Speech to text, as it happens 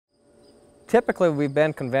Typically we've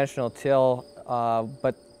been conventional till,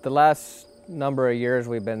 but the last number of years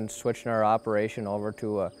we've been switching our operation over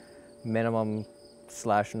to a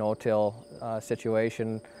minimum/no-till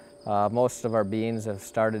situation. Most of our beans have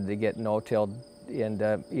started to get no-tilled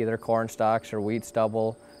into either corn stalks or wheat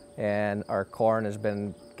stubble, and our corn has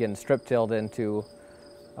been getting strip-tilled into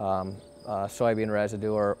soybean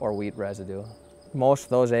residue or wheat residue. Most of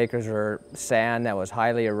those acres are sand that was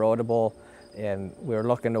highly erodible, and we were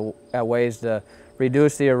looking at ways to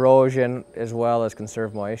reduce the erosion as well as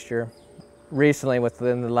conserve moisture. Recently,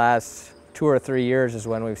 within the last 2 or 3 years, is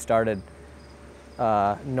when we've started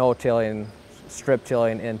no-tilling,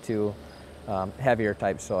 strip-tilling into heavier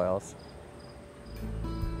type soils.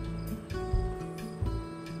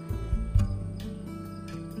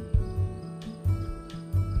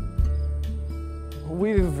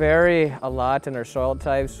 We vary a lot in our soil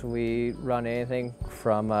types. We run anything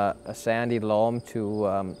from a sandy loam to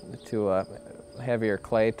a heavier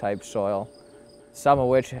clay type soil, some of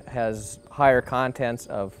which has higher contents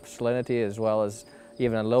of salinity as well as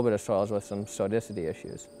even a little bit of soils with some sodicity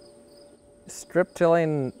issues. Strip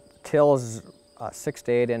tilling tills a 6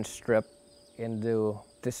 to 8 inch strip into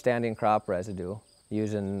the standing crop residue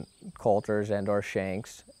using coulters and or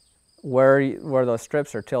shanks. Where those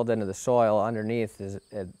strips are tilled into the soil underneath,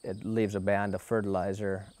 it leaves a band of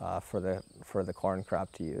fertilizer for the corn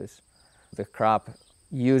crop to use. The crop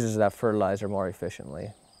uses that fertilizer more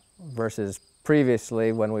efficiently versus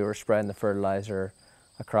previously when we were spreading the fertilizer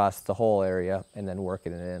across the whole area and then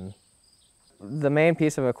working it in. The main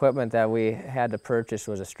piece of equipment that we had to purchase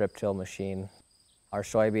was a strip till machine. Our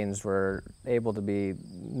soybeans were able to be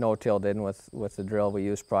no-tilled in with the drill we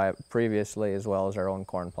used previously, as well as our own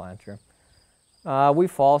corn planter. We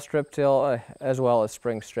fall strip till as well as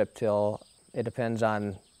spring strip till. It depends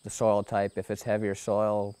on the soil type. If it's heavier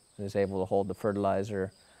soil and is able to hold the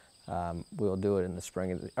fertilizer, we'll do it in the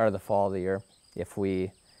spring or the fall of the year. If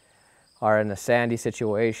we are in a sandy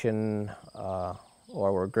situation or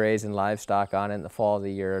we're grazing livestock on it in the fall of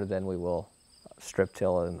the year, then we will strip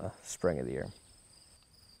till in the spring of the year.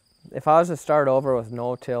 If I was to start over with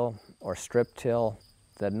no-till or strip-till,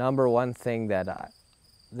 the number one thing that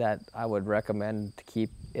I would recommend to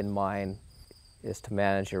keep in mind is to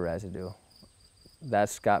manage your residue.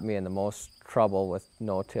 That's got me in the most trouble with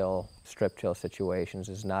no-till, strip-till situations,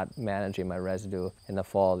 is not managing my residue in the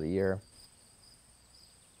fall of the year.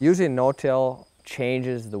 Using no-till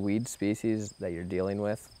changes the weed species that you're dealing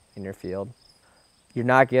with in your field. You're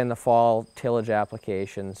not getting the fall tillage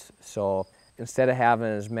applications, so instead of having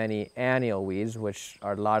as many annual weeds, which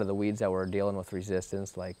are a lot of the weeds that we're dealing with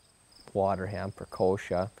resistance, like water hemp or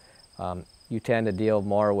kochia, you tend to deal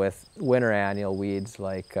more with winter annual weeds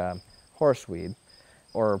like horseweed,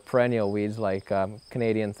 or perennial weeds like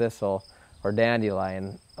Canadian thistle or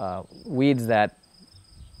dandelion, weeds that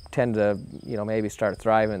tend to maybe start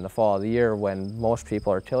thriving in the fall of the year when most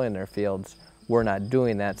people are tilling their fields. We're not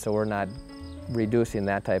doing that, so we're not reducing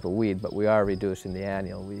that type of weed, but we are reducing the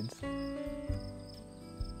annual weeds.